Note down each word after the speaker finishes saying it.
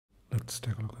let's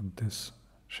take a look at this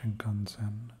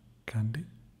Shinkansen Candy.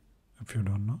 If you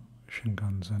don't know,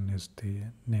 Shinkansen is the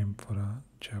name for a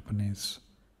Japanese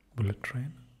bullet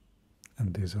train,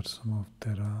 and these are some of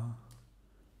their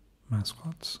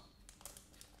mascots.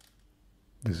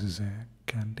 This is a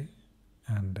candy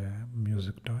and a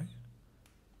music toy.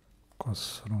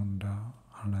 Costs around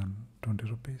 120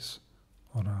 rupees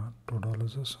or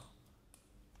 $2 or so.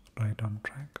 Right on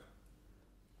track.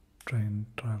 Train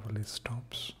travel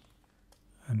stops,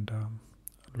 and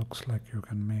looks like you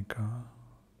can make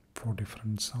 4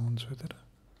 different sounds with it.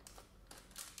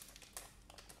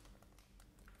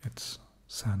 It's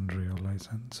Sanrio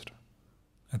licensed.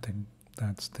 I think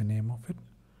that's the name of it.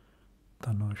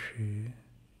 Tanoshi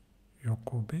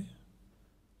Yokobe.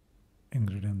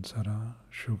 Ingredients are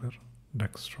sugar,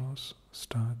 dextrose,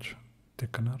 starch,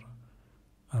 thickener,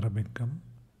 Arabic gum,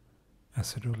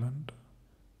 acidulant,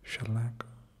 shellac,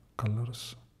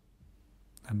 colors,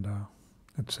 and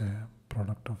it's a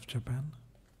product of Japan.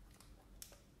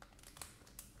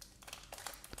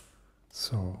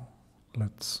 So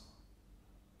let's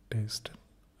taste it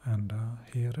and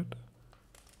hear it.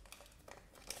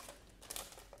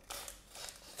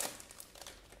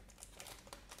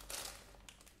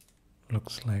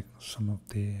 Looks like some of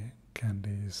the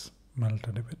candy is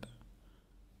melted a bit.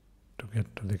 To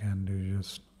get to the candy, you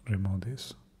just remove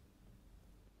this.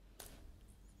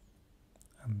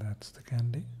 And that's the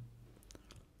candy.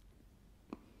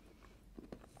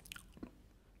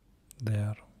 They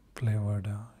are flavored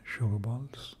sugar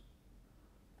balls.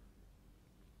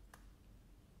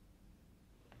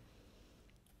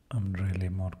 I'm really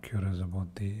more curious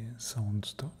about the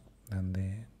sounds though than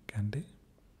the candy.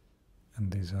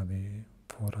 And these are the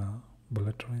 4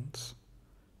 bullet trains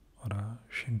or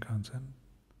Shinkansen.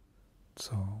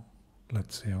 So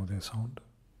let's see how they sound.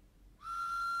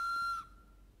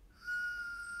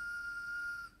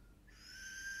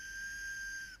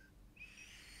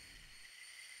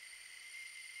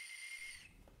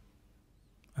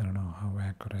 I don't know how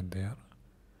accurate they are,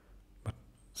 but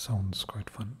sounds quite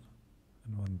fun.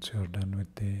 And once you're done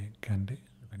with the candy,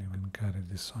 you can even carry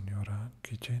this on your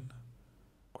keychain.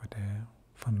 Quite a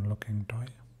fun looking toy.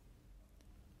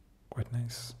 Quite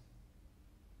nice.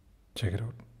 Check it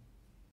out.